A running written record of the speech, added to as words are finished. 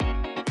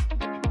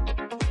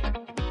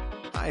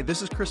Hi,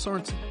 this is Chris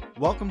Sorensen.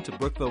 Welcome to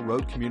Brookville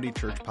Road Community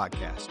Church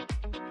Podcast.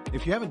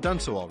 If you haven't done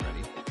so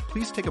already,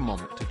 please take a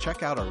moment to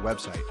check out our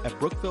website at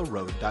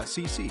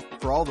brookvilleroad.cc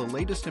for all the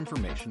latest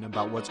information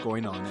about what's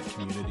going on at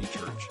Community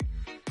Church.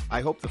 I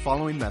hope the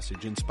following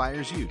message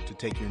inspires you to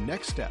take your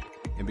next step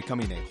in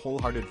becoming a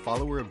wholehearted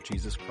follower of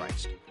Jesus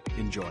Christ.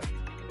 Enjoy.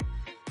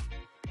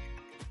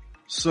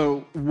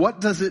 So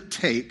what does it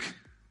take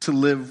to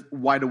live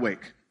wide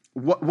awake?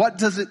 What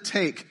does it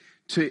take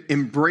to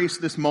embrace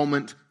this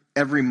moment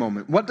every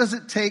moment? What does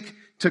it take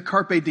to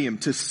carpe diem,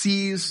 to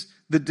seize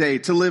the day,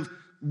 to live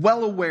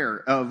well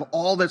aware of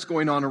all that's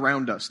going on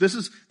around us? This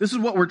is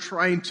what we're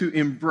trying to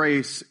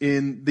embrace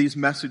in these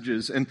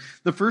messages. And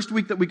the first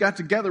week that we got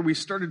together, we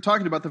started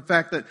talking about the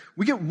fact that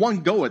we get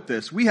one go at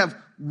this. We have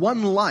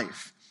one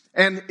life.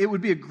 And it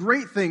would be a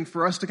great thing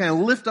for us to kind of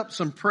lift up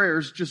some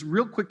prayers, just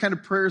real quick kind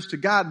of prayers to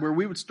God, where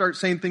we would start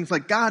saying things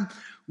like, God,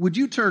 would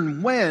you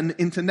turn when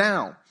into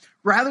now?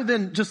 Rather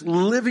than just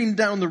living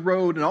down the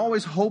road and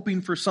always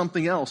hoping for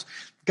something else,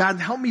 God,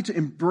 help me to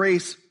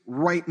embrace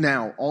right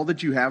now all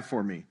that you have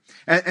for me.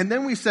 And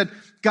then we said,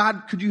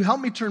 God, could you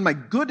help me turn my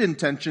good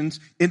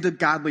intentions into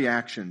godly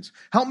actions?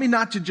 Help me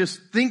not to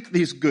just think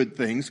these good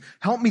things.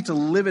 Help me to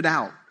live it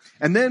out.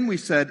 And then we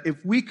said,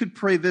 if we could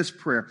pray this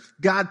prayer,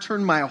 God,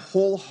 turn my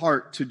whole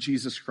heart to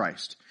Jesus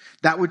Christ.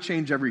 That would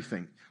change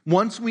everything.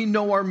 Once we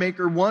know our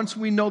Maker, once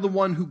we know the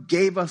one who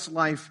gave us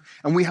life,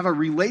 and we have a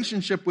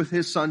relationship with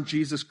his Son,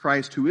 Jesus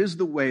Christ, who is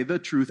the way, the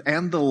truth,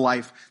 and the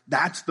life,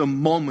 that's the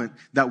moment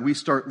that we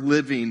start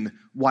living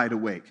wide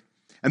awake.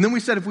 And then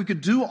we said if we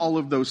could do all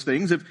of those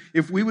things,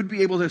 if we would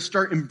be able to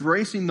start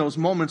embracing those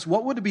moments,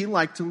 what would it be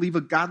like to leave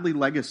a godly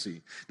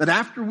legacy? That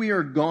after we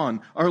are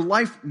gone, our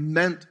life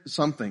meant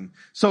something.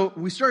 So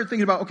we started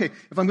thinking about, okay,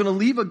 if I'm going to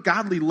leave a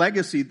godly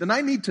legacy, then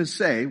I need to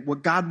say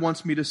what God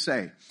wants me to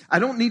say. I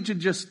don't need to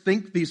just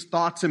think these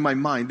thoughts in my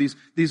mind.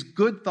 These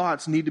good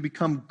thoughts need to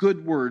become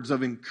good words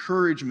of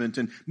encouragement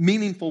and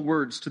meaningful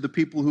words to the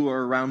people who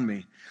are around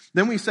me.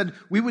 Then we said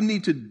we would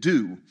need to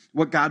do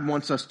what God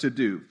wants us to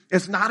do.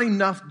 It's not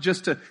enough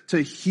just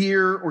to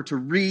hear or to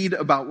read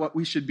about what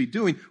we should be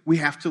doing. We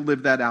have to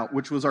live that out,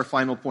 which was our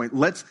final point.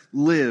 Let's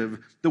live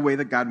the way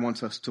that God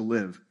wants us to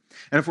live.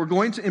 And if we're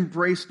going to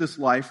embrace this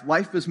life,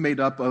 life is made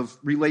up of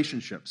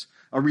relationships.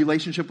 A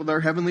relationship with our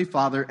Heavenly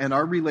Father and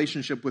our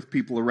relationship with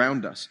people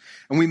around us.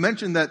 And we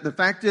mentioned that the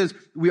fact is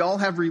we all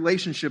have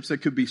relationships that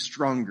could be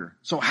stronger.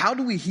 So how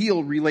do we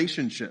heal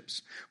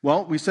relationships?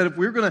 Well, we said if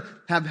we're going to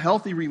have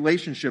healthy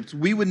relationships,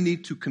 we would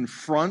need to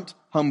confront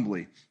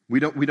humbly. We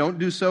don't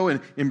do so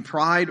in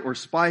pride or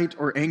spite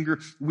or anger.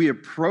 We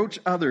approach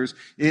others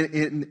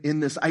in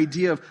this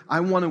idea of,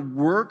 I want to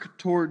work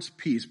towards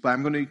peace, but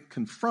I'm going to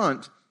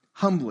confront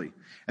humbly.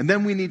 And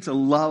then we need to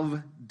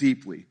love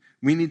deeply.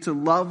 We need to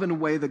love in a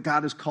way that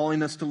God is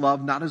calling us to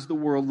love, not as the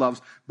world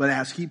loves, but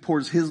as he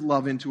pours his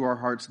love into our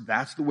hearts.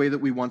 That's the way that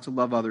we want to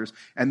love others.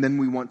 And then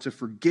we want to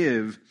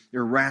forgive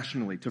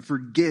irrationally, to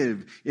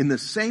forgive in the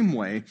same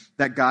way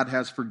that God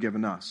has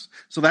forgiven us.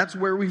 So that's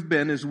where we've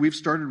been, as we've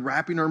started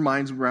wrapping our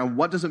minds around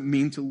what does it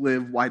mean to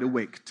live wide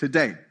awake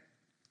today.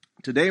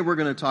 Today we're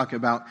going to talk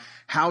about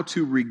how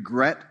to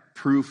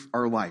regret-proof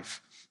our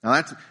life. Now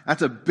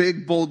that's a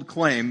big, bold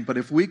claim, but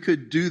if we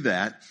could do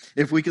that,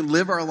 if we could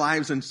live our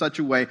lives in such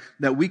a way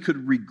that we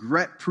could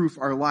regret-proof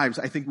our lives,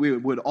 I think we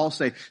would all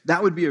say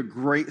that would be a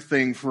great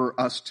thing for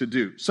us to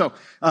do. So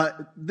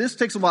this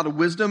takes a lot of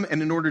wisdom,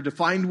 and in order to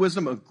find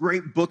wisdom, a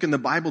great book in the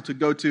Bible to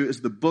go to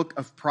is the book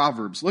of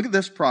Proverbs. Look at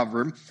this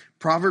proverb.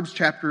 Proverbs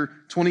chapter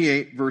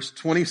 28, verse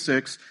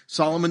 26.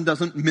 Solomon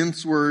doesn't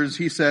mince words.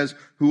 He says,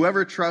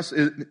 whoever trusts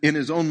in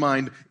his own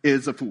mind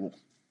is a fool.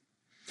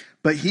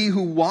 But he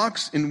who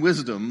walks in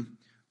wisdom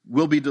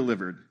will be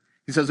delivered.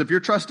 He says, if you're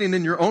trusting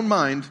in your own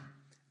mind,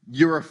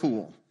 you're a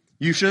fool.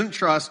 You shouldn't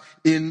trust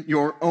in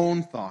your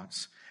own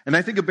thoughts. And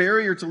I think a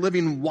barrier to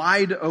living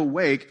wide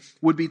awake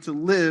would be to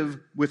live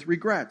with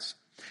regrets.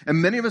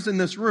 And many of us in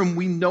this room,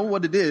 we know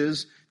what it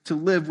is to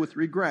live with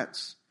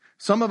regrets.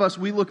 Some of us,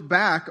 we look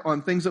back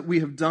on things that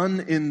we have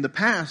done in the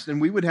past, and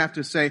we would have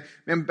to say,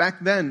 man,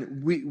 back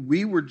then,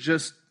 we were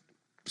just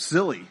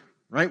silly,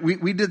 right?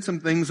 We did some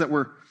things that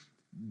were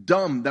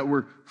dumb, that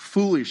were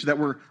foolish, that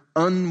were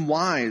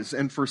unwise.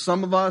 And for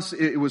some of us,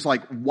 it was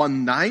like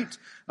one night.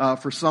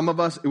 For some of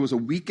us, it was a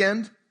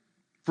weekend.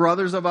 For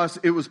others of us,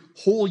 it was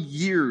whole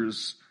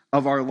years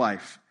of our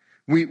life.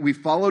 We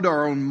followed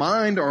our own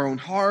mind, our own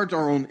heart,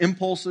 our own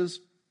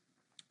impulses,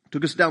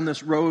 took us down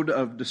this road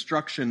of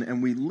destruction,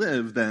 and we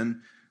live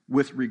then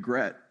with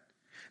regret.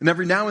 And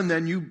every now and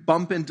then you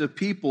bump into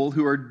people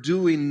who are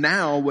doing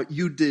now what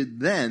you did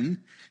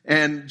then.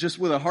 And just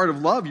with a heart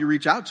of love, you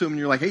reach out to them and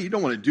you're like, hey, you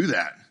don't want to do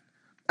that.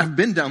 I've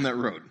been down that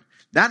road.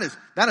 That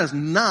is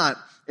not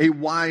a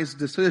wise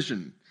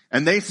decision.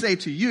 And they say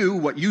to you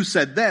what you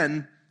said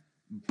then,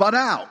 butt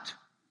out.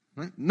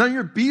 Right? None of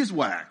your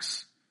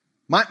beeswax.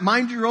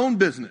 Mind your own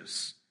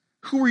business.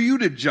 Who are you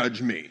to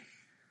judge me?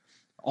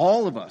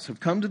 All of us have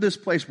come to this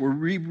place where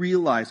we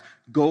realize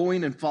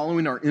going and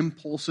following our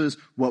impulses,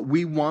 what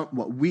we want,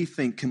 what we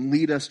think can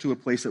lead us to a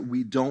place that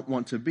we don't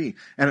want to be.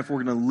 And if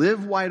we're going to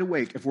live wide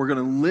awake, if we're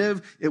going to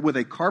live it with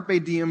a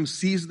carpe diem,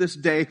 seize this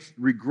day,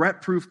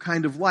 regret-proof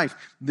kind of life,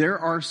 there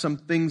are some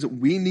things that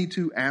we need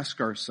to ask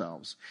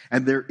ourselves.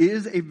 And there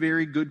is a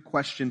very good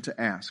question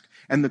to ask.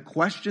 And the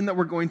question that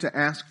we're going to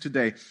ask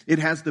today, it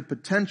has the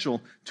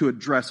potential to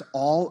address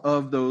all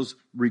of those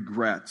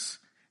regrets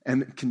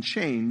and can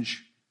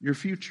change your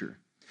future.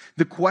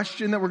 The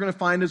question that we're going to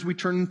find as we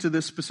turn into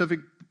this specific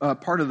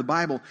part of the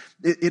Bible,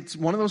 it's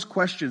one of those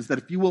questions that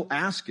if you will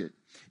ask it,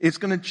 it's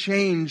going to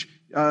change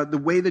the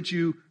way that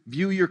you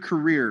view your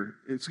career.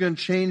 It's going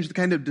to change the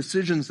kind of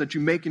decisions that you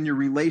make in your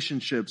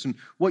relationships and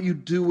what you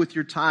do with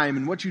your time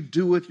and what you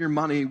do with your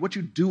money, what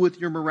you do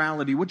with your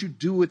morality, what you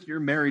do with your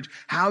marriage,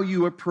 how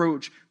you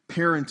approach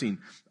parenting.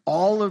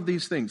 All of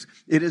these things.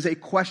 It is a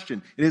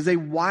question. It is a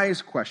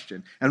wise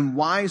question. And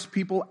wise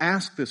people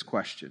ask this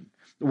question.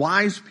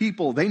 Wise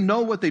people, they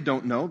know what they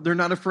don't know. They're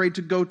not afraid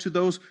to go to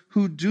those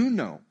who do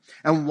know.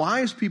 And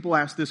wise people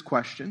ask this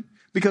question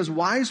because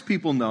wise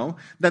people know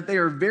that they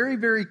are very,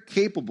 very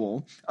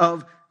capable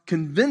of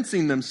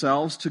convincing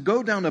themselves to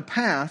go down a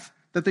path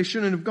that they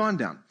shouldn't have gone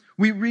down.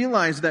 We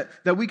realize that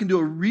we can do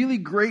a really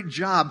great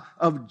job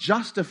of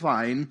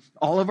justifying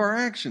all of our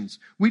actions.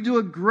 We do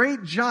a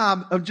great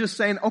job of just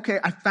saying, okay,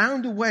 I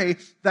found a way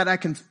that I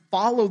can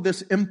follow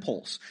this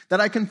impulse,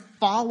 that I can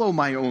follow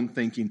my own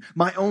thinking,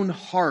 my own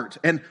heart,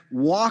 and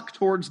walk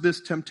towards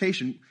this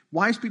temptation.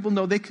 Wise people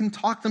know they can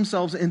talk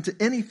themselves into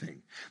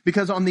anything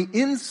because on the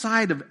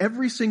inside of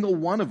every single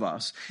one of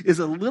us is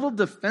a little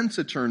defense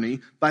attorney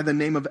by the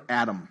name of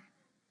Adam.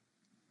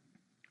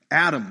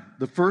 Adam,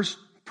 the first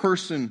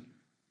person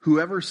who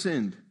ever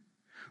sinned.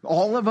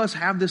 All of us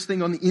have this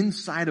thing on the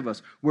inside of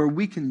us where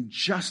we can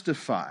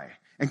justify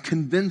and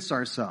convince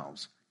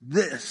ourselves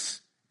this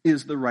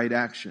is the right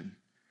action.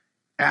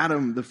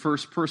 Adam, the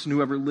first person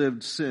who ever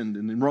lived, sinned.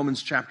 And in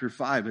Romans chapter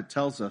 5, it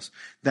tells us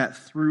that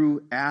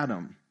through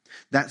Adam,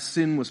 that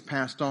sin was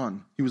passed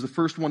on. He was the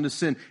first one to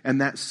sin, and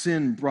that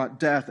sin brought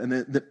death, and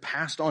that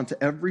passed on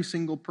to every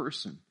single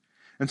person.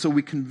 And so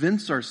we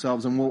convince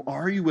ourselves and we'll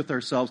argue with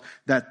ourselves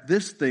that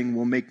this thing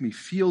will make me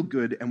feel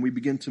good, and we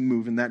begin to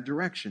move in that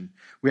direction.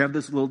 We have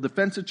this little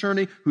defense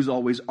attorney who's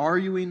always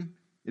arguing.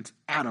 It's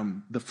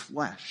Adam, the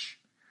flesh.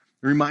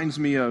 It reminds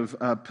me of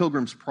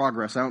Pilgrim's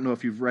Progress. I don't know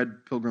if you've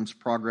read Pilgrim's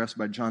Progress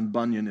by John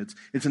Bunyan.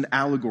 It's an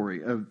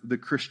allegory of the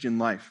Christian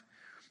life.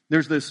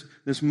 There's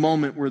this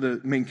moment where the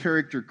main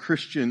character,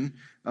 Christian,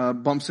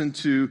 bumps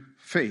into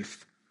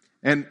Faith.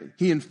 And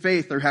he and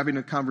Faith are having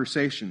a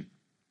conversation.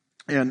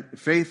 And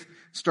Faith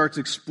starts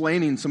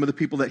explaining some of the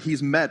people that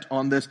he's met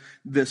on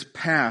this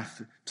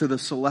path to the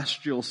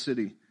celestial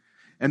city.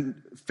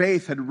 And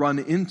Faith had run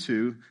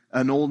into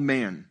an old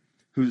man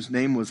whose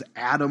name was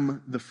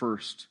Adam the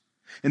First.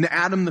 And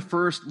Adam the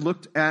First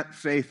looked at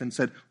Faith and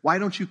said, "Why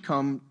don't you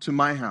come to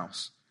my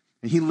house?"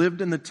 And he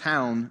lived in the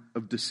town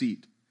of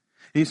Deceit.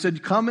 And he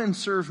said, "Come and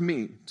serve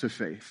me," to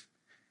Faith.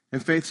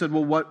 And Faith said,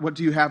 "Well, what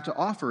do you have to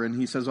offer?" And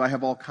he says, "I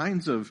have all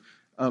kinds of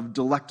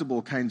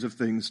delectable kinds of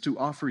things to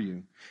offer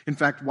you. In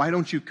fact, why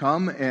don't you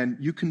come and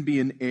you can be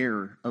an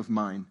heir of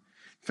mine?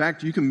 In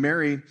fact, you can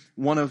marry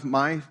one of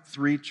my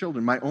 3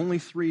 children, my only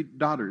 3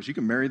 daughters. You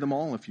can marry them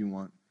all if you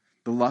want.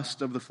 The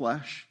lust of the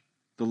flesh,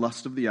 the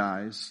lust of the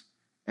eyes,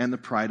 and the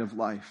pride of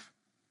life."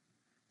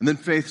 And then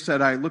Faith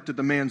said, "I looked at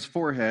the man's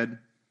forehead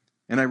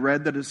and I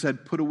read that it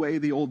said, 'Put away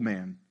the old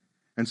man.'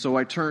 And so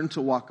I turned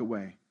to walk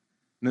away."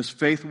 And as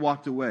Faith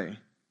walked away,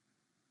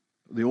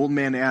 the old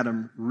man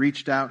Adam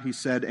reached out, he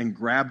said, and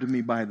grabbed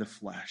me by the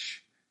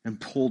flesh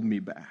and pulled me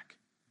back.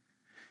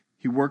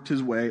 He worked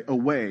his way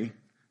away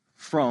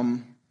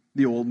from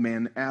the old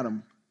man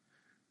Adam.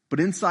 But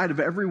inside of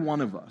every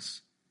one of us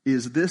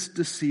is this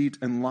deceit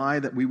and lie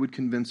that we would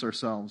convince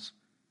ourselves,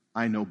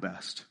 I know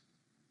best.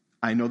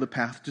 I know the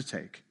path to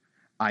take.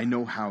 I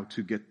know how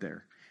to get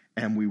there.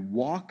 And we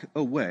walk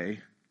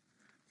away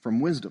from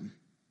wisdom.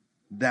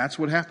 That's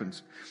what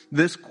happens.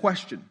 This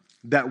question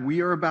that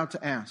we are about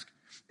to ask,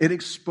 it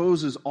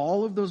exposes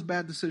all of those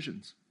bad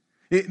decisions.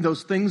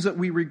 Those things that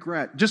we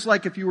regret. Just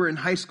like if you were in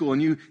high school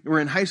and you were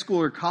in high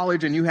school or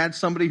college and you had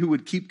somebody who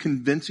would keep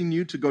convincing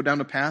you to go down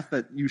a path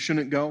that you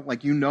shouldn't go,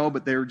 like you know,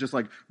 but they were just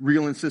like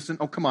real insistent.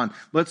 Oh, come on,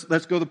 let's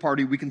go to the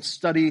party. We can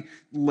study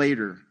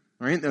later.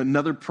 Right?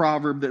 Another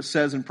proverb that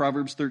says in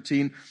Proverbs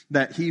 13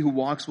 that he who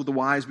walks with the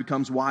wise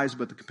becomes wise,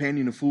 but the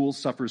companion of fools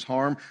suffers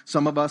harm.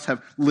 Some of us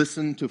have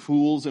listened to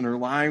fools in our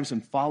lives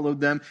and followed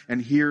them.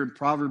 And here in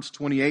Proverbs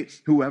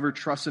 28, whoever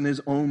trusts in his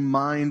own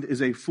mind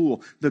is a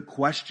fool. The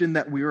question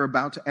that we are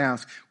about to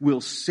ask will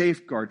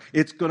safeguard.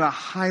 It's going to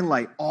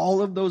highlight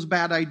all of those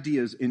bad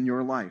ideas in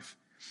your life.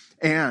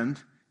 And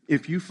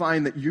if you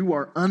find that you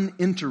are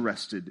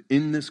uninterested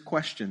in this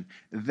question,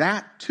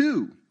 that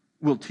too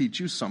will teach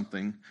you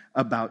something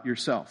about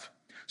yourself.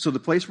 So the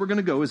place we're going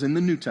to go is in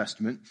the New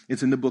Testament.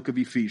 It's in the book of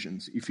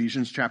Ephesians,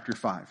 Ephesians chapter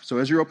 5. So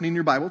as you're opening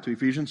your Bible to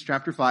Ephesians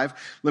chapter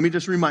 5, let me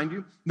just remind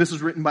you, this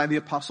is written by the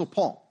Apostle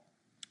Paul.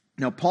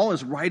 Now, Paul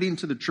is writing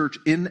to the church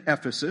in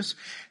Ephesus,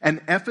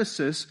 and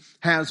Ephesus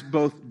has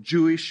both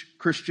Jewish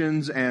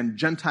Christians and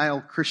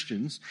Gentile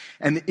Christians.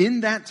 And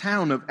in that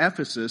town of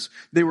Ephesus,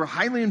 they were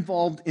highly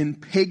involved in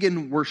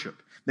pagan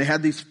worship. They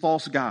had these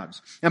false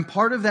gods. And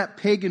part of that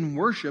pagan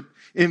worship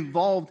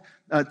involved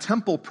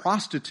temple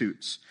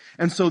prostitutes.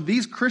 And so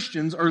these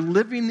Christians are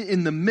living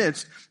in the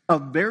midst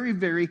of very,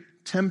 very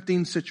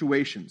tempting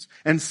situations.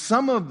 And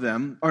some of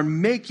them are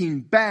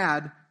making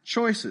bad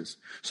choices.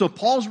 So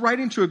Paul's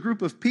writing to a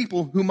group of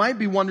people who might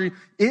be wondering,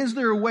 is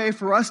there a way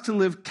for us to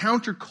live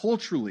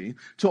counterculturally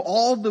to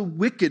all the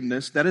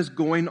wickedness that is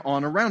going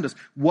on around us?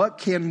 What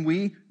can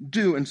we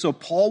do? And so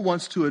Paul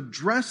wants to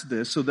address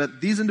this so that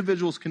these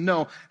individuals can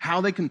know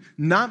how they can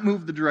not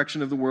move the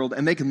direction of the world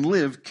and they can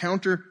live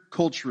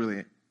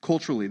counterculturally.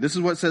 This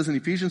is what it says in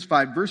Ephesians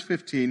 5, verse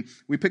 15.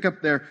 We pick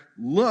up there,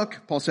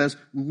 Paul says,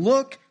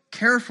 look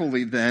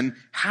carefully then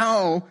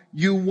how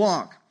you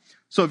walk.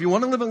 So if you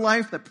want to live a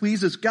life that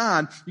pleases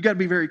God, you got to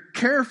be very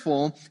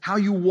careful how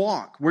you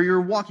walk, where you're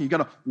walking. You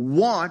got to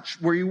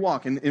watch where you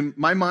walk. And in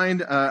my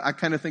mind, I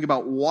kind of think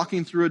about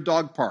walking through a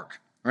dog park,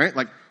 right?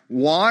 Like,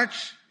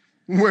 watch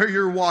where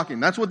you're walking.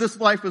 That's what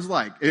this life is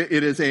like.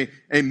 It is a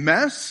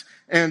mess.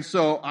 And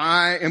so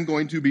I am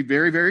going to be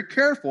very, very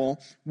careful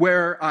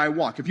where I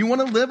walk. If you want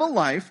to live a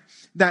life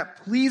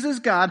that pleases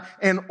God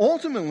and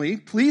ultimately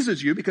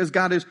pleases you because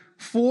God is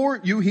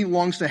for you, He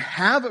longs to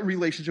have a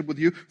relationship with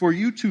you, for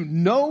you to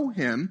know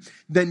Him,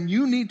 then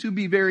you need to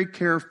be very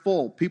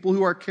careful. People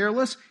who are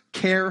careless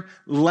care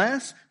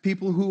less.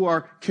 People who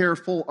are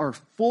careful are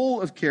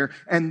full of care,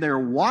 and they're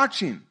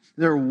watching.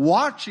 They're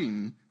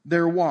watching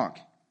their walk.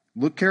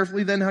 Look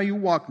carefully then how you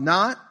walk,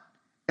 not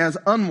as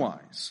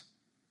unwise,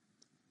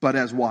 but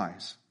as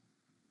wise.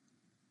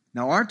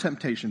 Now, our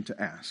temptation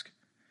to ask,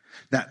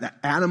 that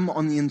Adam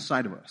on the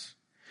inside of us,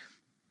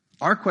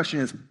 our question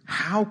is,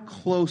 how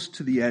close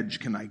to the edge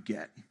can I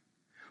get?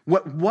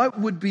 What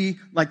would be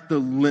like the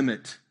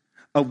limit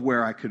of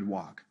where I could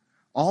walk?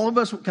 All of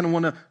us kind of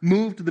want to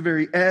move to the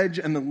very edge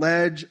and the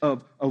ledge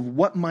of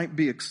what might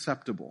be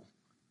acceptable.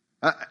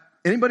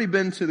 Anybody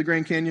been to the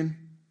Grand Canyon?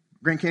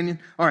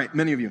 All right,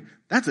 many of you.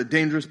 That's a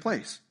dangerous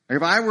place.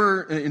 If I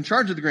were in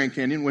charge of the Grand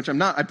Canyon, which I'm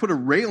not, I'd put a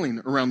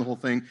railing around the whole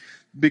thing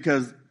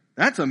because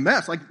that's a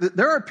mess. Like,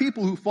 there are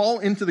people who fall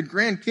into the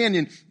Grand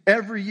Canyon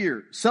every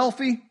year.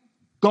 Selfie,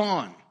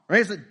 gone.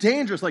 Right? Is it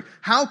dangerous? Like,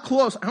 how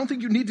close? I don't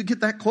think you need to get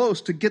that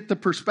close to get the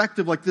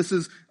perspective like this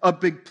is a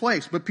big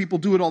place, but people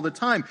do it all the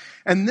time.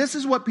 And this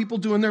is what people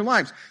do in their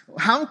lives.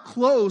 How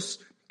close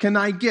can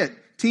I get?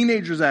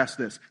 Teenagers ask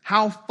this.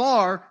 How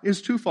far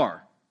is too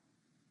far?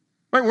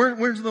 Right?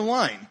 Where's the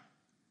line?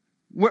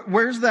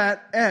 Where's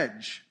that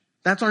edge?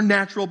 That's our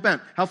natural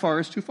bent. How far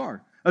is too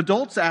far?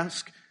 Adults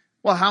ask,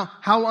 well,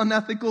 how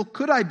unethical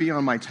could I be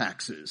on my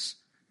taxes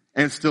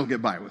and still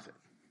get by with it?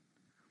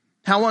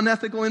 How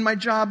unethical in my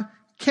job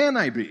can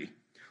I be?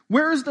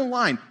 Where is the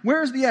line?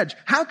 Where is the edge?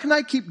 How can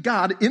I keep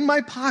God in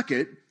my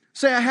pocket,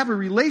 say I have a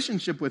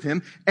relationship with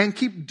Him, and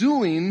keep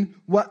doing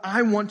what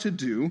I want to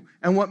do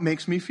and what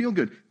makes me feel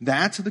good?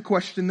 That's the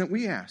question that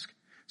we ask.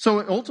 So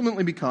it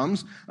ultimately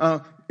becomes,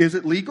 is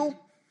it legal?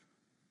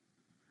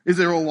 Is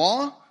there a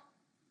law?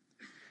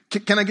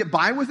 Can I get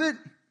by with it?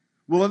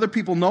 Will other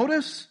people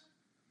notice?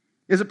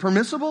 Is it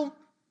permissible?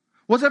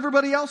 What's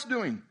everybody else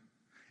doing?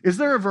 Is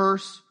there a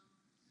verse?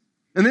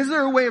 And is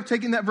there a way of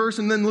taking that verse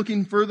and then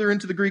looking further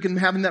into the Greek and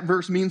having that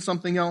verse mean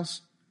something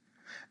else?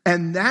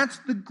 And that's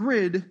the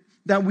grid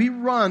that we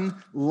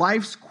run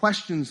life's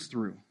questions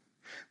through.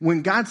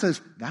 When God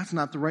says, that's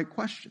not the right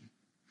question.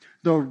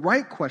 The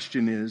right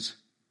question is,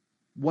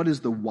 what is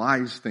the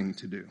wise thing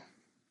to do?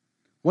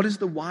 What is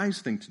the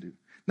wise thing to do?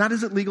 Not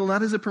is it legal,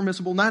 not is it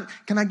permissible, not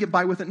can I get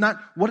by with it,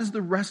 not what is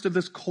the rest of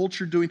this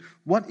culture doing?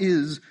 What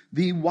is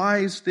the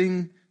wise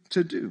thing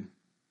to do?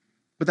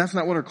 But that's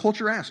not what our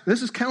culture asks.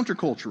 This is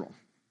countercultural.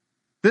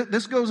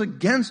 This goes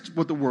against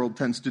what the world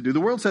tends to do. The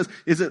world says,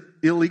 is it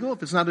illegal?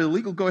 If it's not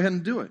illegal, go ahead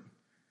and do it.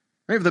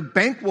 Right? If the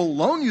bank will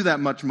loan you that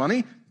much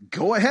money,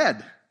 go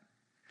ahead.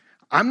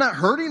 I'm not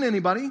hurting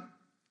anybody.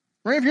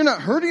 Right? If you're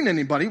not hurting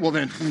anybody, well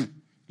then,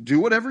 do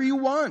whatever you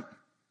want.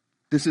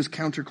 This is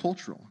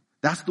countercultural.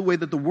 That's the way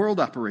that the world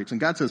operates.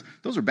 And God says,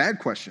 those are bad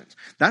questions.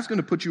 That's going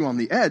to put you on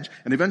the edge,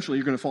 and eventually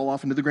you're going to fall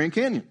off into the Grand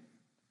Canyon.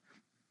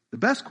 The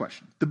best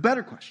question, the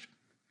better question,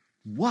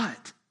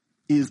 what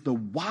is the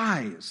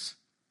wise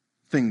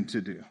thing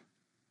to do?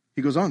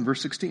 He goes on,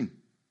 verse 16,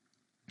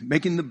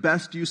 making the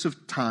best use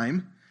of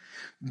time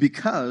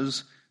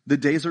because the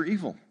days are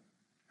evil.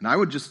 And I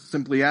would just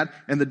simply add,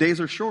 and the days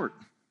are short.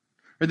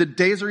 Or the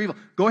days are evil.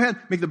 Go ahead,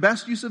 make the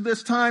best use of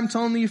this time,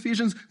 telling the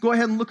Ephesians, go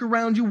ahead and look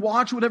around you,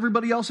 watch what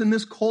everybody else in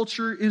this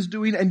culture is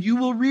doing, and you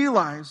will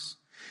realize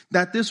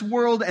that this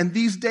world and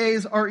these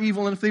days are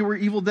evil, and if they were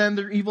evil then,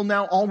 they're evil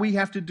now. All we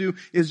have to do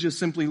is just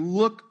simply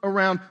look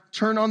around,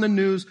 turn on the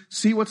news,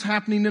 see what's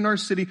happening in our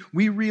city.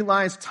 We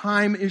realize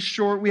time is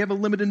short. We have a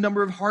limited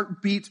number of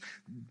heartbeats.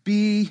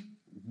 Be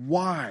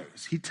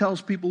wise. He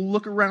tells people,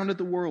 look around at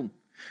the world.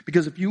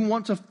 Because if you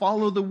want to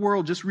follow the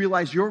world, just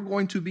realize you're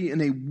going to be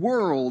in a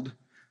world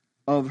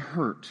of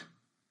hurt.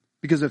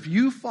 Because if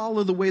you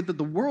follow the way that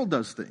the world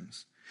does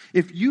things,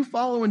 if you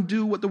follow and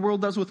do what the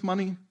world does with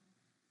money,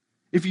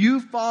 if you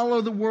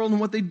follow the world and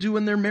what they do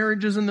in their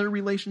marriages and their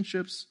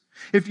relationships,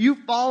 if you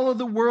follow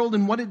the world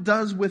and what it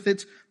does with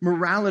its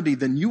morality,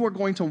 then you are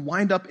going to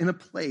wind up in a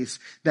place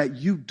that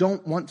you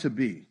don't want to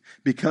be.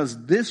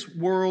 Because this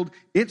world,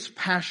 its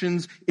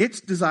passions, its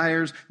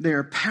desires, they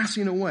are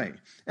passing away.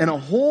 And a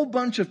whole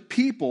bunch of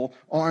people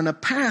are on a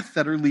path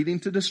that are leading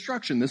to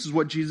destruction. This is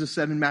what Jesus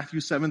said in Matthew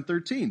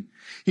 7:13.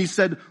 He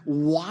said,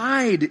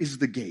 wide is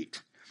the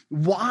gate.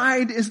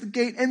 Wide is the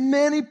gate, and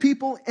many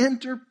people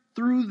enter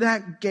through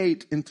that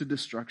gate into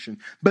destruction.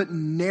 But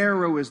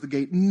narrow is the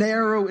gate,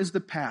 narrow is the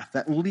path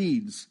that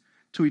leads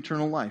to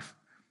eternal life.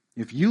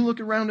 If you look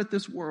around at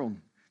this world,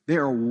 they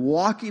are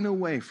walking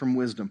away from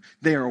wisdom.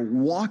 They are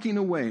walking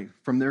away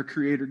from their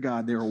Creator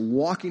God. They are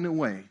walking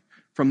away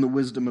from the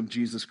wisdom of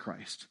Jesus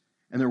Christ.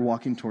 And they're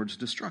walking towards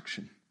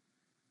destruction.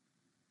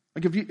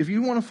 Like if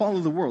you want to follow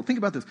the world, think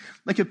about this.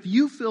 Like if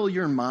you fill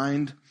your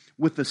mind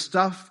with the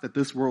stuff that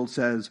this world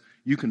says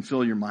you can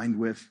fill your mind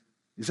with,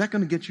 is that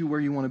going to get you where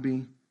you want to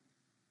be?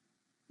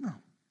 No.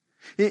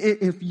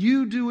 If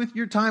you do with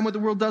your time what the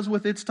world does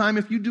with its time,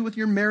 if you do with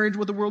your marriage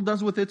what the world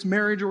does with its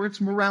marriage or its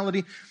morality,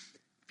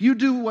 if you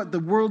do what the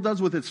world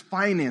does with its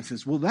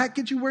finances, will that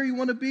get you where you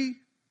want to be?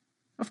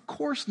 Of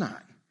course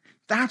not.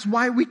 That's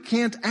why we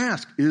can't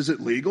ask, is it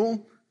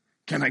legal?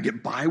 Can I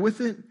get by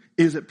with it?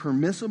 Is it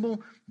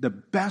permissible? The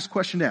best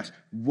question to ask,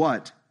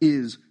 what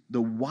is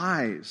the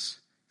wise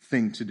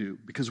thing to do?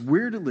 Because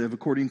we're to live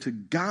according to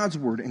God's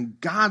word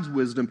and God's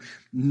wisdom,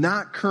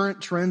 not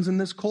current trends in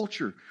this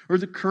culture or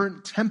the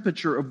current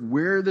temperature of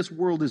where this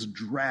world is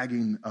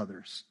dragging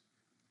others.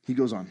 He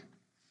goes on.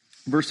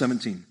 Verse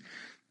 17,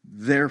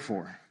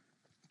 therefore,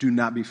 do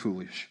not be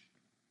foolish.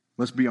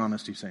 Let's be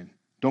honest, he's saying.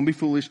 Don't be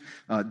foolish.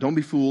 Don't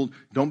be fooled.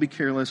 Don't be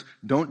careless.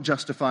 Don't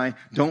justify.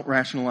 Don't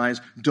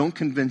rationalize. Don't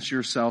convince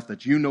yourself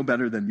that you know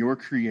better than your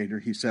Creator,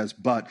 he says,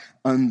 but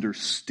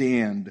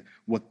understand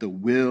what the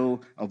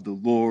will of the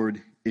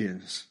Lord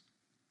is.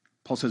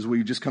 Paul says, will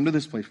you just come to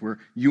this place where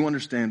you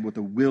understand what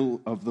the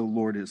will of the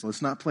Lord is?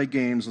 Let's not play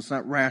games. Let's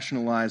not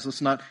rationalize.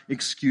 Let's not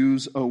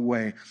excuse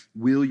away.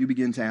 Will you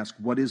begin to ask,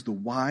 what is the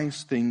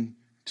wise thing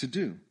to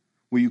do?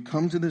 Will you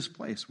come to this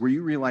place where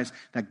you realize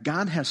that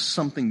God has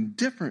something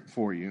different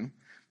for you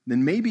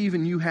than maybe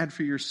even you had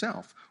for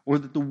yourself, or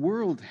that the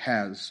world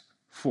has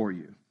for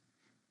you?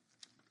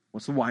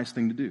 What's the wise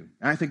thing to do?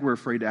 And I think we're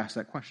afraid to ask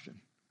that question.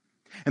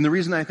 And the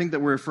reason I think that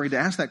we're afraid to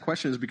ask that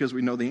question is because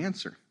we know the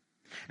answer.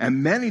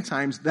 And many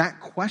times that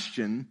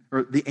question,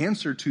 or the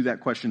answer to that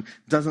question,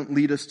 doesn't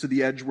lead us to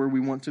the edge where we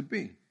want to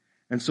be.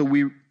 And so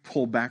we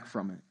pull back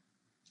from it.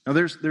 Now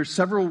there's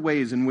several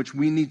ways in which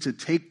we need to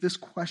take this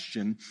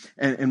question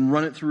and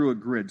run it through a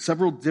grid,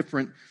 several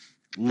different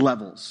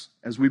levels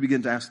as we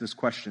begin to ask this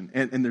question.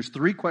 And there's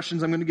three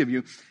questions I'm going to give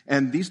you,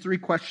 and these three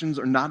questions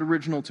are not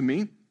original to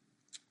me.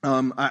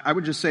 I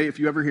would just say if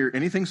you ever hear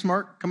anything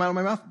smart come out of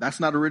my mouth, that's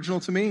not original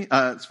to me.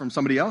 It's from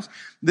somebody else.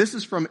 This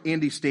is from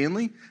Andy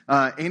Stanley.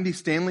 Andy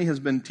Stanley has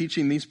been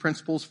teaching these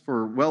principles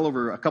for well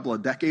over a couple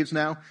of decades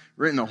now,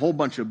 written a whole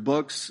bunch of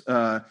books,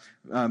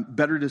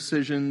 Better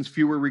Decisions,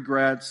 Fewer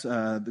Regrets,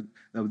 the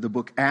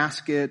book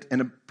Ask It,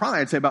 and probably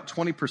I'd say about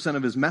 20%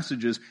 of his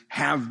messages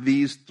have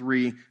these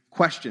three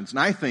questions. And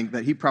I think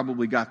that he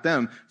probably got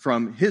them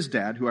from his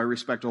dad, who I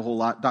respect a whole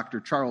lot, Dr.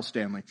 Charles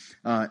Stanley.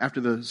 After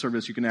the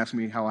service, you can ask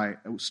me how I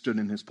stood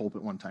in his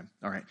pulpit one time.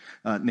 All right,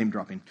 name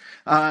dropping.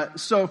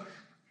 So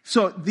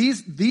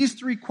these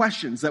three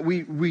questions that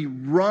we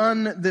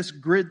run this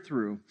grid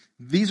through,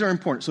 these are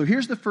important. So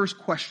here's the first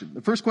question.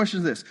 The first question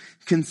is this: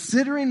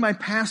 considering my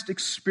past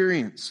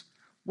experience,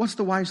 what's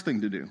the wise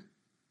thing to do?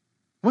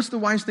 What's the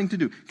wise thing to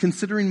do?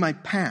 Considering my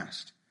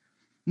past.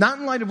 Not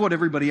in light of what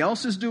everybody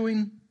else is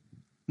doing,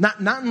 not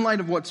in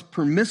light of what's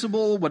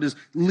permissible, what is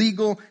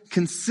legal,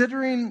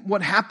 considering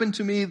what happened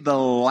to me the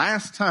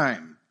last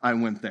time I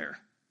went there,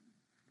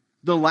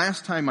 the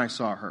last time I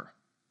saw her,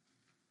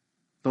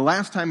 the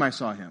last time I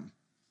saw him,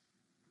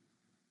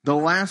 the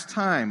last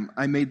time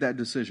I made that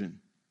decision.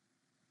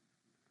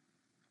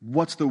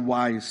 What's the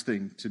wise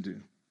thing to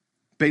do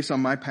based on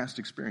my past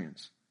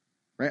experience?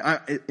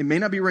 Right? It may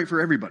not be right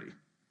for everybody,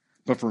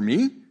 but for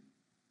me,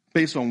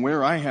 based on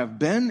where I have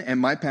been and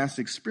my past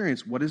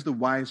experience, what is the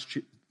wise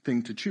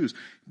thing to choose?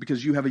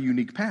 Because you have a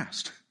unique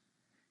past.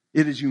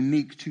 It is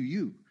unique to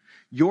you.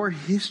 Your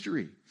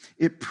history,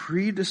 it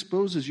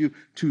predisposes you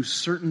to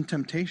certain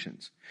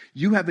temptations.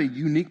 You have a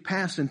unique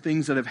past and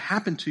things that have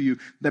happened to you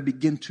that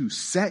begin to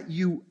set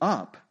you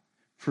up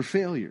for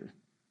failure.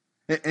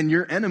 And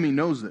your enemy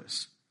knows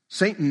this.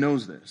 Satan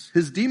knows this.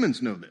 His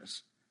demons know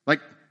this.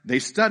 Like, they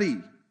study,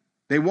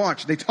 they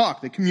watch, they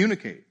talk, they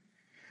communicate.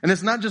 And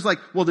it's not just like,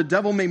 well, the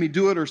devil made me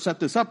do it or set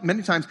this up.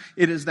 Many times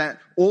it is that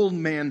old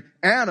man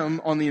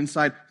Adam on the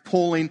inside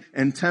pulling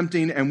and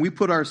tempting, and we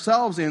put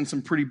ourselves in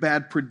some pretty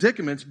bad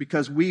predicaments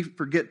because we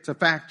forget to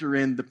factor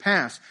in the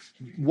past.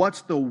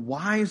 What's the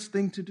wise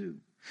thing to do,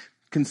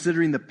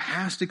 considering the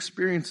past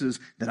experiences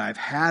that I've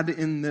had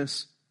in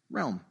this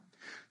realm?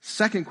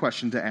 Second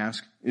question to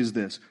ask is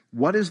this: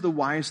 what is the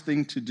wise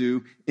thing to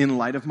do in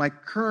light of my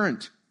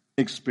current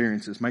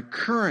experiences, my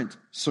current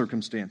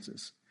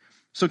circumstances?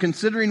 So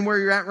considering where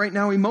you're at right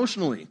now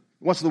emotionally,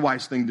 what's the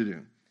wise thing to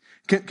do?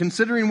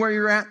 Considering where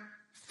you're at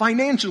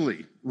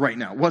financially right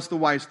now, what's the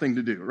wise thing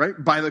to do, right?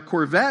 Buy the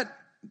Corvette,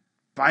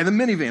 buy the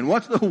minivan.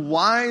 What's the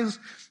wise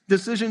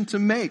decision to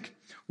make?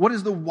 What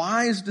is the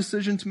wise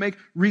decision to make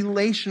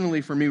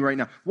relationally for me right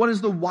now? What is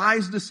the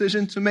wise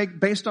decision to make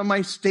based on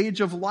my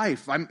stage of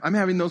life? I'm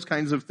having those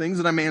kinds of things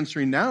that I'm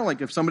answering now.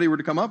 Like if somebody were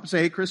to come up and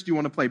say, hey, Chris, do you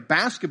want to play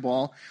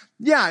basketball?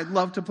 Yeah, I'd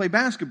love to play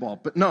basketball,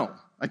 but no,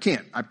 I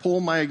can't. I pull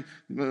my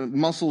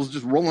muscles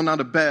just rolling out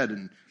of bed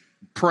and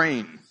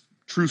praying.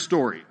 True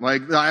story.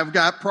 Like I've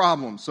got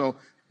problems, so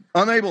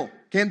unable.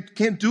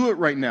 Can't do it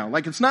right now.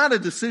 Like it's not a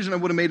decision I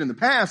would have made in the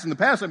past. In the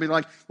past, I'd be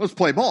like, let's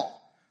play ball.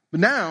 But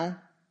now,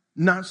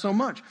 not so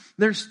much.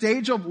 There's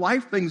stage of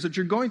life things that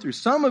you're going through.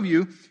 Some of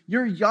you,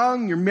 you're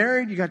young, you're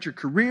married, you got your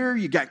career,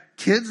 you got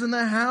kids in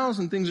the house,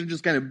 and things are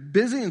just kind of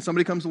busy, and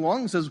somebody comes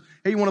along and says,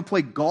 hey, you want to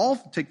play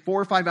golf? Take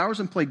 4 or 5 hours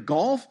and play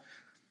golf?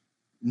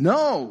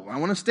 No, I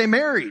want to stay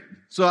married.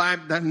 So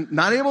I'm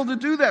not able to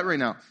do that right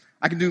now.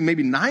 I can do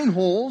maybe 9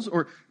 holes,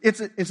 or it's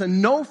a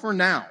no for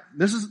now.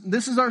 This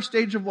is our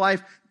stage of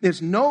life.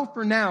 It's no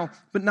for now,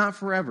 but not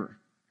forever.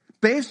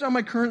 Based on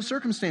my current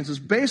circumstances,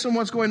 based on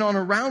what's going on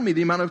around me,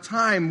 the amount of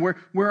time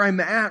where I'm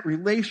at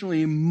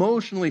relationally,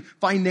 emotionally,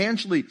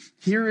 financially,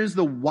 here is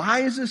the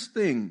wisest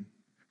thing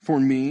for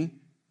me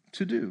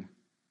to do.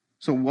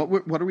 So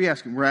what are we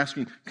asking? We're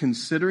asking,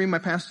 considering my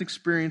past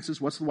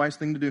experiences, what's the wise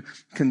thing to do?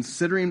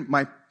 Considering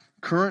my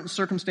current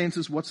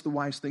circumstances, what's the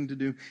wise thing to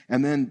do?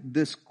 And then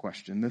this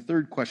question, the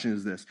third question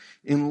is this: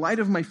 in light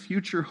of my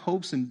future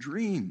hopes and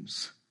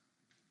dreams,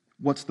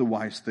 what's the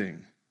wise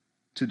thing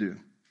to do?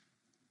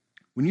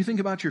 When you think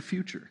about your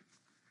future,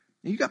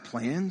 you got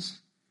plans,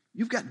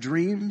 you've got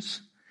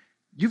dreams,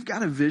 you've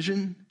got a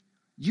vision,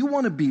 you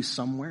want to be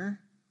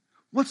somewhere.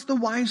 What's the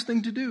wise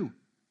thing to do?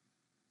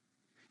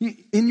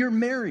 In your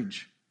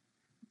marriage,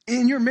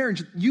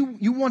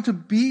 you want to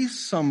be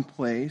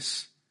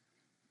someplace,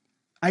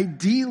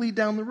 ideally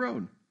down the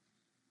road.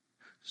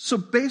 So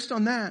based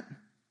on that,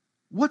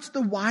 what's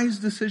the wise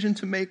decision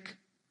to make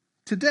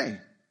today?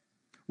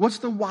 What's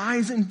the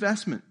wise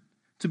investment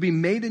to be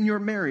made in your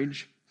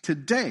marriage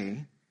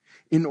today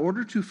in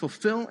order to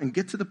fulfill and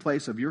get to the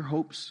place of your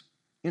hopes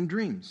and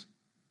dreams?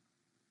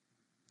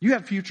 You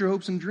have future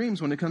hopes and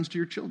dreams when it comes to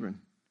your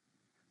children.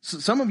 So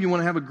some of you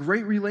want to have a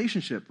great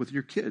relationship with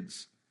your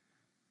kids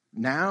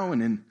now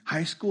and in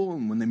high school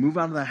and when they move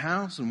out of the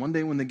house and one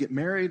day when they get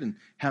married and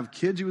have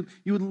kids. You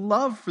would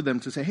love for them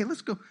to say, hey,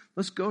 let's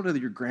go to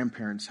your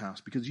grandparents' house,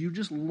 because you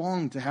just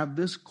long to have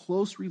this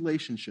close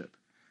relationship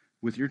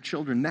with your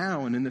children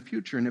now and in the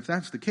future. And if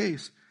that's the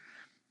case,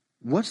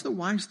 what's the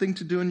wise thing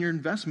to do in your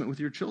investment with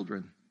your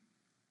children?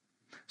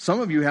 Some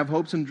of you have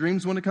hopes and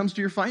dreams when it comes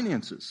to your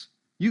finances.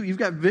 You've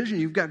got vision,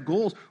 you've got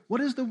goals. What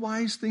is the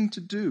wise thing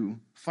to do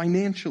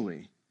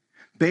financially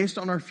based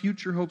on our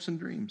future hopes and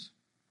dreams?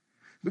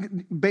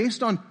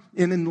 Based on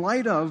and in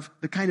light of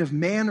the kind of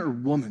man or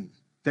woman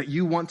that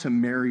you want to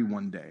marry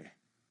one day.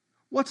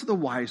 What's the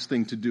wise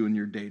thing to do in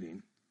your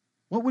dating?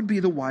 What would be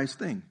the wise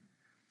thing?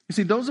 You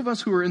see, those of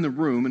us who are in the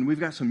room, and we've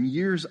got some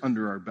years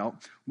under our belt,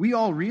 we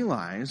all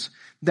realize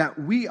that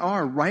we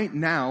are right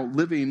now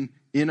living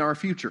in our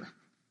future.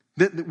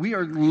 That we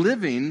are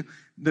living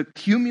the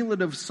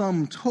cumulative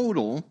sum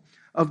total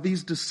of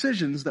these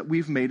decisions that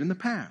we've made in the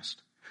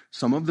past.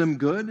 Some of them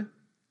good,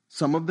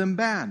 some of them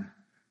bad.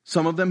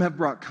 Some of them have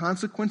brought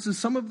consequences,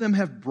 some of them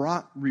have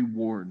brought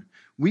reward.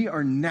 We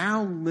are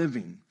now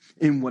living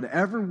in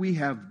whatever we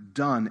have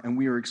done, and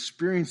we are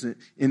experiencing it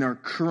in our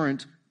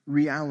current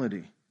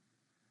reality.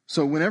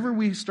 So whenever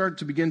we start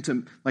to begin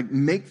to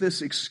make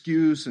this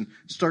excuse and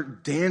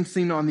start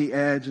dancing on the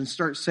edge and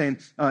start saying,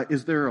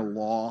 is there a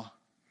law?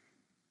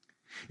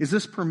 Is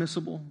this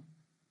permissible?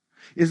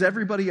 Is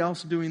everybody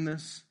else doing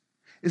this?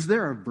 Is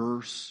there a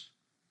verse?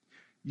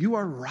 You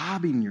are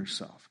robbing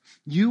yourself.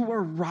 You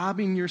are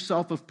robbing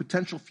yourself of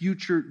potential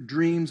future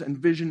dreams and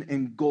vision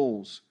and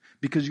goals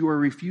because you are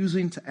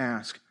refusing to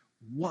ask,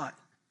 what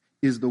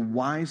is the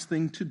wise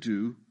thing to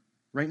do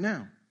right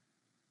now?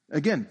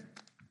 Again,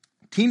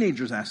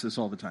 teenagers ask this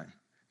all the time.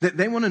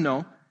 They want to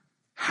know,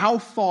 how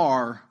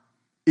far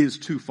is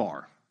too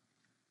far?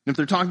 And if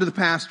they're talking to the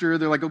pastor,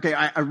 they're like, okay,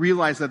 I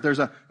realize that there's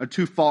a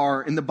too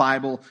far in the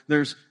Bible.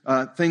 There's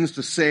things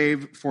to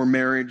save for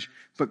marriage,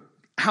 but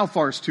how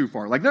far is too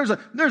far? Like there's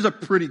a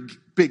pretty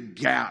big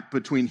gap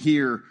between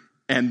here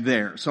and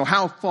there. So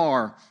how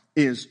far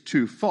is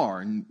too far?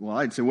 And well,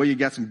 I'd say, well, you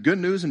got some good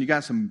news and you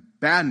got some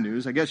bad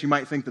news. I guess you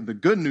might think that the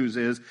good news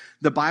is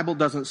the Bible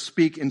doesn't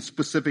speak in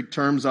specific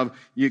terms of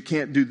you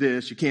can't do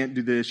this, you can't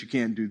do this, you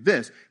can't do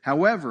this.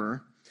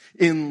 However,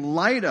 in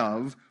light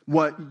of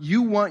what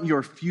you want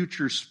your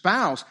future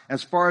spouse,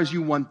 as far as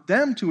you want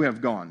them to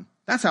have gone,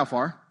 that's how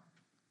far.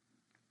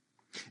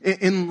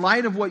 In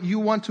light of what you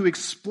want to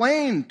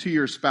explain to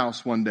your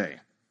spouse one day,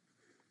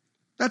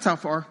 that's how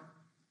far.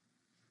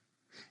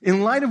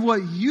 In light of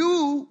what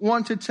you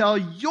want to tell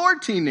your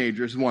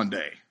teenagers one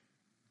day,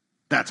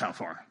 that's how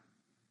far.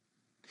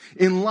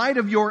 In light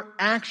of your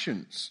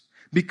actions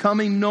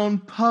becoming known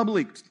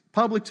public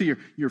to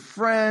your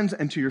friends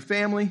and to your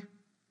family,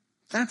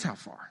 that's how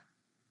far.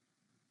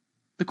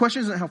 The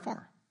question isn't how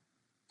far.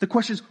 The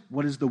question is,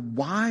 what is the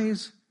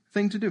wise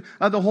thing to do?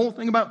 The whole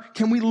thing about,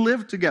 can we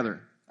live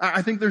together?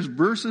 I think there's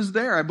verses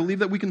there. I believe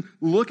that we can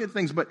look at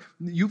things, but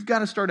you've got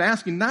to start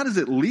asking, not is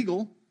it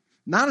legal,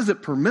 not is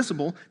it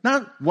permissible,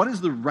 not what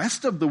is the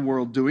rest of the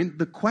world doing.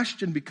 The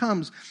question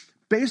becomes,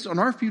 based on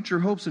our future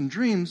hopes and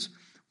dreams,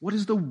 what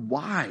is the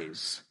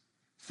wise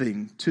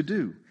thing to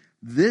do?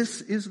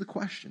 This is the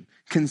question.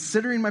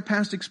 Considering my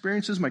past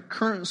experiences, my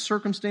current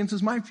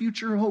circumstances, my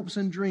future hopes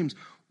and dreams,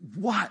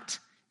 what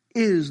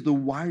is the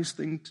wise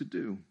thing to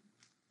do?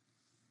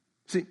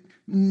 See,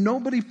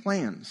 nobody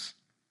plans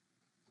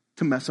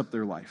to mess up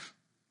their life.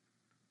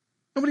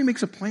 Nobody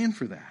makes a plan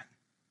for that.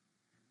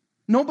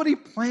 Nobody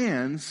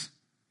plans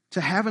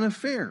to have an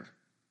affair.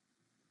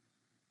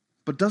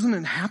 But doesn't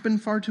it happen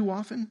far too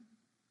often?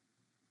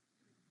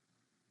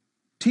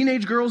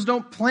 Teenage girls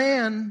don't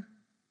plan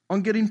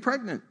on getting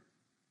pregnant.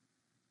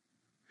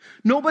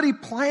 Nobody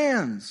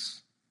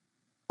plans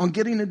on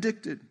getting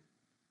addicted.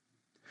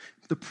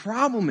 The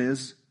problem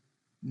is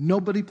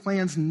nobody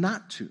plans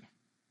not to,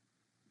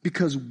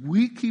 because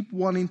we keep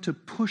wanting to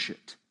push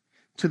it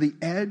to the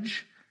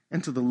edge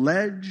and to the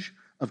ledge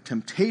of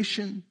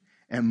temptation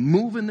and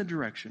move in the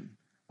direction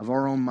of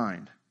our own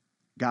mind.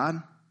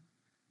 God,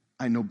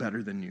 I know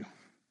better than you.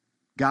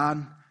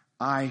 God,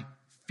 I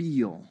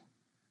feel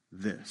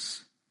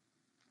this.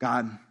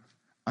 God,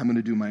 I'm going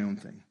to do my own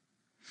thing.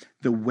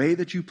 The way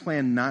that you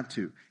plan not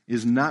to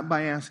is not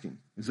by asking,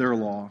 is there a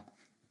law?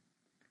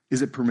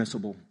 Is it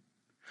permissible?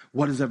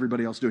 What is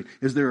everybody else doing?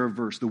 Is there a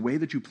verse? The way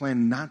that you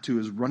plan not to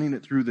is running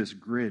it through this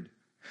grid.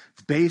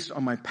 Based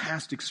on my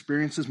past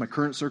experiences, my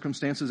current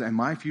circumstances, and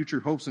my future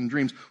hopes and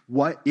dreams,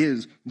 what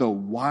is the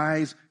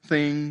wise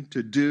thing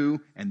to do?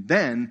 And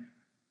then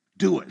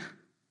do it.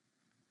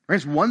 Right?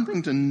 It's one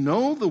thing to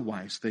know the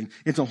wise thing.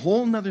 It's a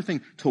whole other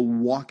thing to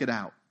walk it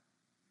out.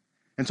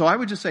 And so I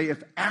would just say,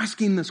 if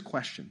asking this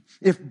question,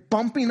 if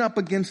bumping up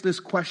against this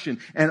question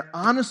and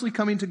honestly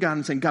coming to God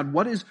and saying, God,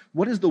 what is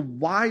the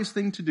wise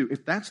thing to do?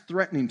 If that's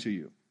threatening to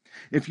you,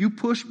 if you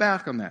push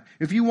back on that,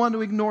 if you want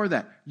to ignore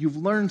that, you've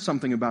learned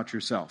something about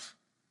yourself.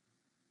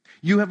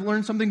 You have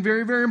learned something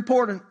very, very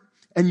important,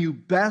 and you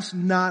best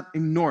not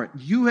ignore it.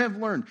 You have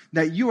learned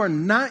that you are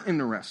not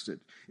interested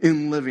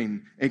in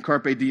living a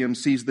carpe diem,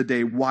 seize the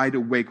day, wide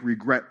awake,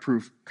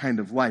 regret-proof kind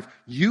of life.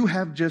 You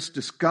have just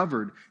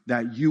discovered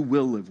that you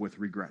will live with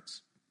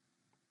regrets.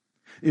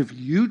 If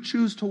you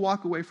choose to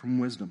walk away from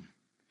wisdom,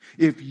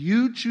 if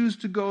you choose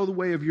to go the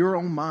way of your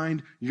own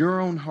mind,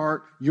 your own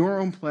heart, your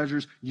own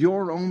pleasures,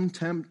 your own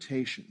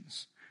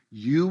temptations,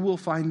 you will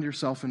find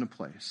yourself in a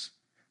place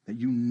that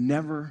you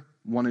never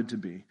wanted to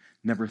be,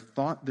 never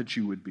thought that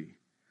you would be.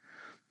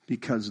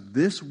 Because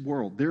this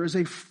world, there is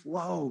a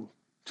flow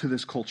to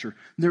this culture.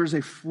 There is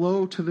a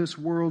flow to this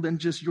world and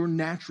just your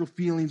natural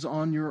feelings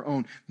on your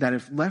own that,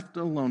 if left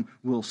alone,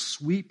 will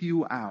sweep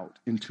you out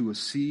into a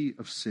sea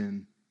of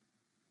sin.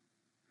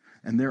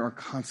 And there are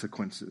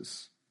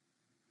consequences.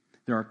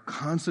 There are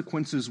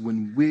consequences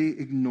when we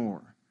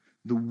ignore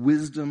the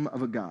wisdom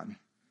of a God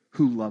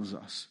who loves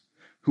us,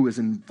 who has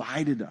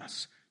invited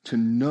us to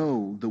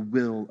know the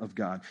will of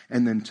God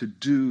and then to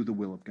do the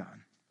will of God.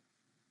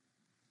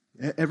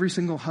 Every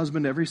single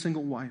husband, every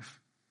single wife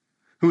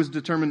who is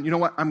determined, you know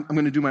what, I'm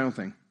going to do my own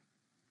thing.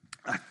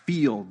 I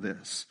feel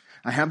this.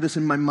 I have this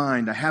in my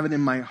mind. I have it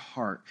in my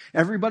heart.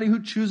 Everybody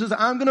who chooses,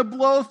 I'm going to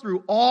blow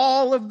through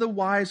all of the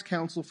wise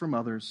counsel from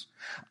others.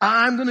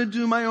 I'm going to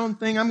do my own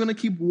thing. I'm going to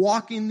keep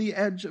walking the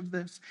edge of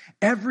this.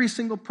 Every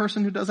single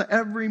person who does that,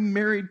 every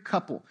married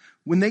couple,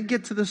 when they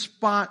get to the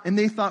spot and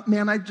they thought,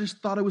 man, I just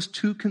thought it was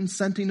two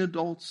consenting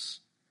adults,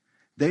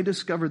 they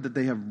discovered that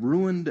they have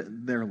ruined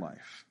their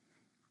life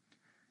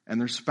and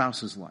their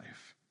spouse's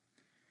life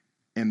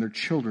and their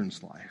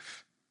children's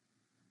life.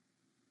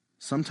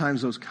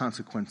 Sometimes those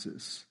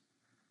consequences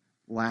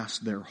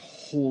last their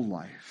whole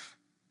life.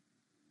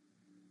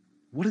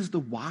 What is the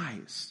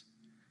wise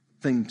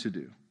thing to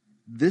do?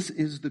 This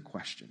is the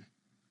question.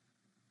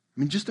 I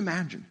mean, just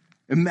imagine.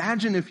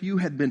 Imagine if you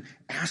had been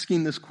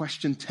asking this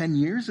question 10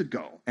 years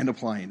ago and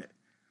applying it.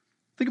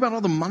 Think about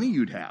all the money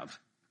you'd have,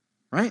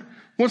 right?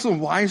 What's the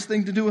wise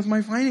thing to do with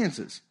my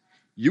finances?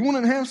 You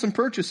wouldn't have some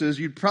purchases.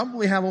 You'd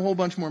probably have a whole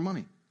bunch more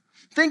money.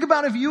 Think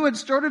about if you had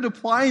started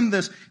applying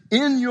this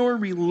in your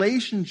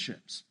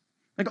relationships.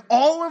 Like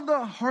all of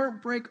the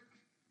heartbreak,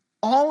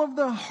 all of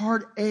the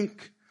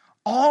heartache,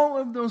 all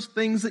of those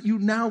things that you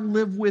now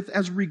live with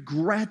as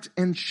regret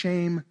and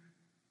shame,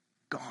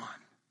 gone.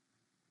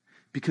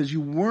 Because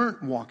you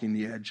weren't walking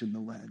the edge and the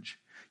ledge.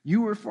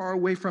 You were far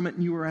away from it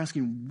and you were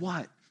asking,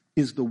 what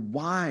is the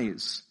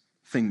wise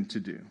thing to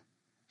do?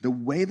 The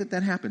way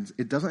that happens,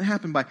 it doesn't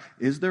happen by,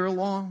 is there a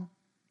law?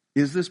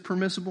 Is this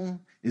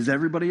permissible? Is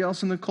everybody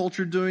else in the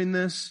culture doing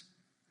this?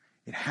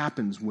 It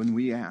happens when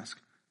we ask,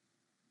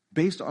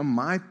 based on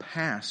my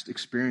past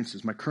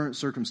experiences, my current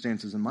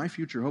circumstances, and my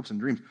future hopes and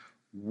dreams,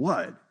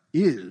 what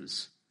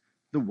is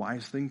the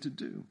wise thing to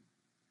do?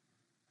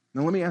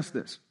 Now let me ask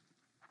this.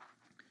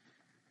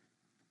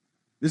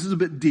 This is a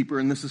bit deeper,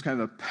 and this is kind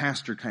of a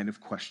pastor kind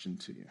of question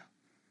to you.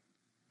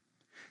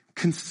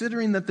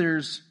 Considering that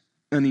there's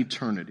an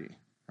eternity,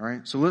 all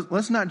right? So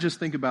let's not just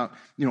think about,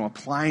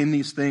 applying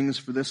these things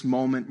for this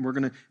moment. We're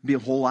going to be a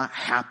whole lot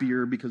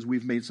happier because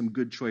we've made some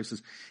good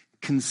choices.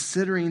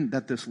 Considering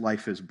that this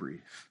life is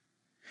brief.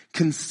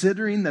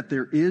 Considering that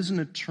there is an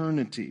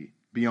eternity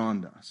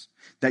beyond us.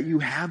 That you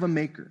have a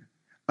maker,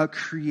 a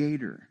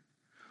creator.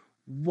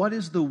 What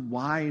is the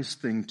wise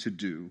thing to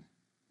do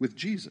with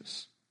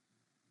Jesus?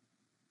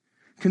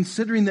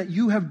 Considering that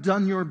you have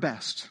done your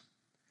best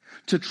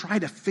to try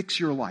to fix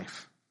your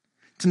life,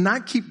 to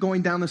not keep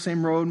going down the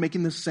same road,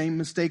 making the same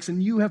mistakes,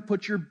 and you have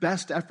put your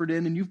best effort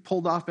in, and you've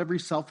pulled off every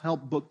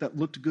self-help book that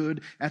looked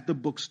good at the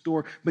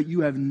bookstore, but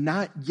you have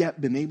not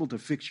yet been able to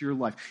fix your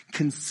life.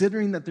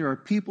 Considering that there are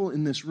people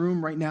in this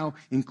room right now,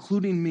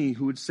 including me,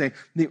 who would say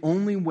the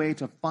only way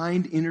to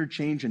find inner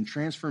change and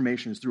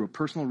transformation is through a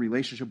personal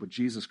relationship with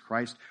Jesus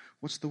Christ,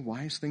 what's the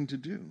wise thing to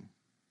do?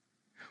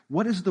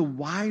 What is the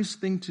wise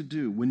thing to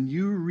do when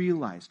you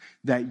realize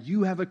that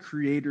you have a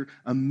creator,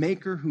 a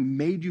maker who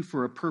made you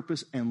for a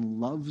purpose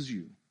and loves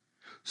you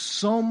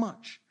so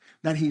much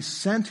that he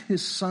sent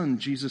his son,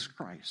 Jesus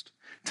Christ,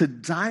 to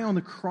die on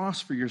the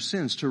cross for your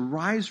sins, to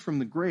rise from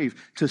the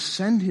grave, to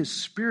send his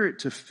spirit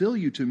to fill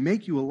you, to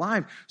make you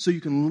alive so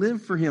you can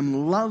live for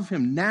him, love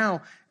him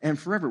now and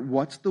forever?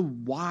 What's the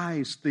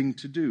wise thing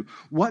to do?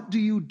 What do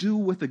you do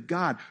with a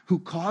God who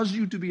caused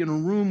you to be in a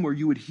room where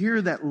you would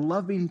hear that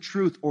loving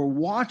truth or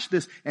watch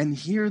this and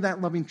hear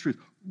that loving truth?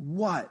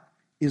 What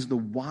is the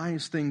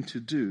wise thing to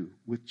do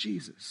with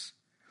Jesus?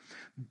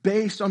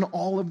 Based on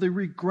all of the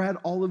regret,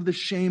 all of the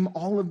shame,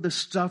 all of the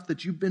stuff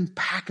that you've been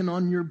packing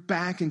on your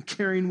back and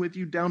carrying with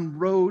you down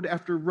road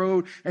after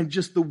road, and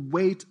just the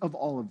weight of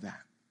all of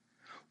that.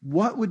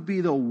 What would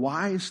be the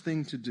wise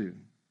thing to do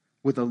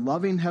with a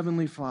loving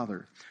Heavenly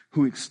Father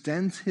who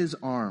extends his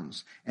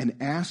arms and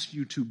asks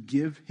you to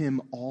give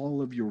him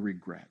all of your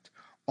regret,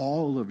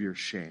 all of your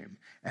shame,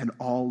 and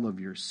all of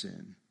your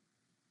sin?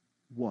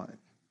 What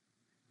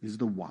is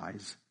the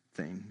wise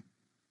thing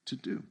to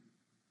do?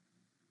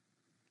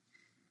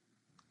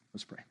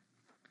 Let's pray.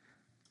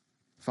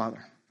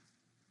 Father,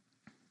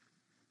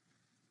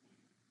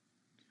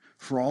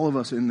 for all of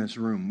us in this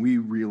room, we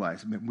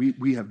realize that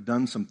we have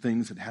done some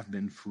things that have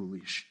been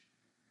foolish.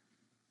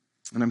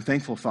 And I'm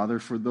thankful, Father,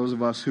 for those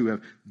of us who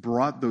have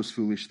brought those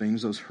foolish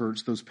things, those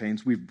hurts, those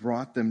pains. We've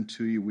brought them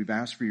to you. We've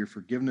asked for your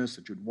forgiveness,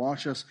 that you would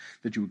wash us,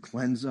 that you would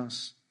cleanse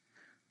us.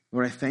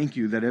 Lord, I thank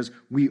you that as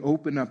we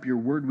open up your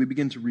word, we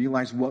begin to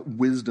realize what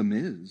wisdom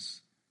is.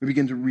 We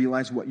begin to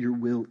realize what your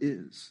will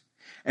is.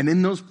 And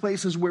in those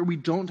places where we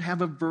don't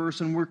have a verse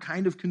and we're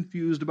kind of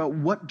confused about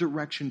what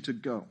direction to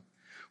go,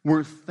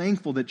 we're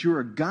thankful that you're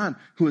a God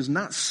who has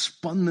not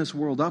spun this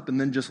world up and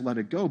then just let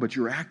it go, but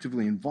you're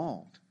actively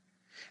involved.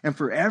 And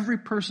for every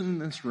person in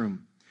this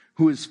room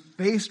who is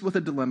faced with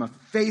a dilemma,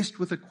 faced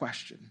with a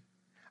question,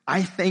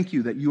 I thank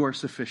you that you are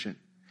sufficient.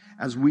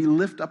 As we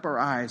lift up our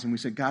eyes and we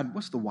say, God,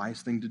 what's the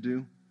wise thing to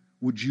do?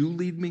 Would you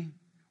lead me?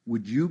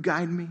 Would you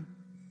guide me?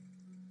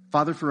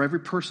 Father, for every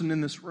person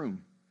in this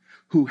room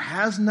who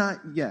has not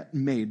yet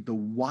made the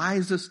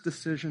wisest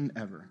decision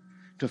ever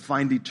to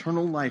find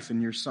eternal life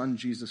in your Son,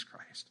 Jesus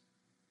Christ,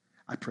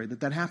 I pray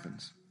that that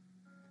happens.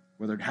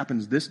 Whether it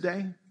happens this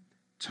day,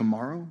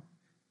 tomorrow,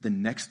 the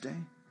next day,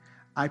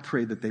 I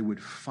pray that they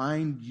would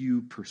find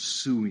you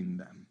pursuing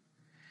them,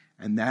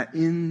 and that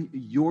in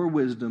your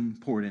wisdom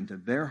poured into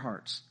their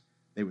hearts,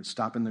 they would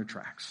stop in their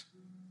tracks.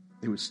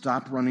 They would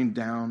stop running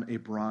down a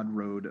broad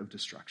road of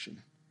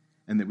destruction,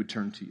 and they would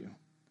turn to you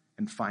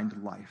and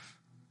find life.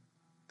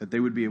 That they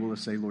would be able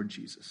to say, Lord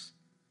Jesus,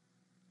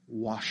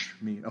 wash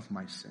me of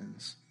my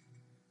sins.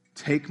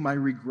 Take my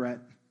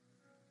regret.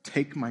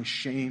 Take my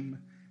shame.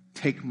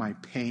 Take my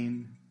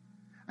pain.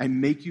 I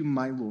make you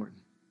my Lord,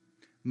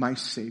 my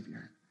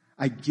Savior.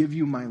 I give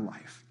you my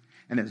life.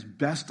 And as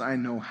best I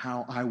know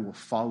how, I will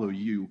follow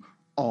you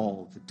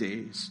all the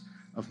days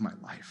of my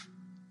life.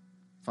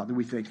 Father,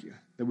 we thank you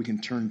that we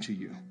can turn to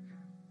you.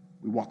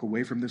 We walk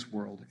away from this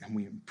world and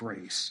we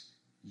embrace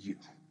you.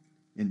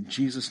 In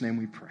Jesus' name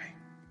we pray.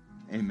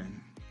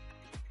 Amen.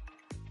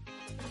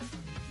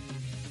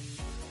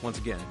 Once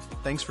again,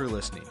 thanks for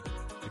listening.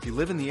 If you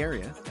live in the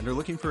area and are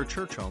looking for a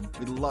church home,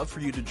 we'd love for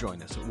you to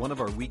join us at one of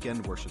our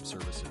weekend worship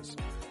services.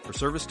 For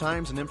service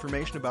times and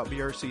information about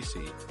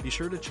BRCC, be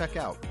sure to check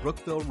out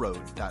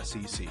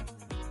brookvilleroad.cc.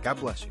 God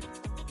bless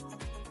you.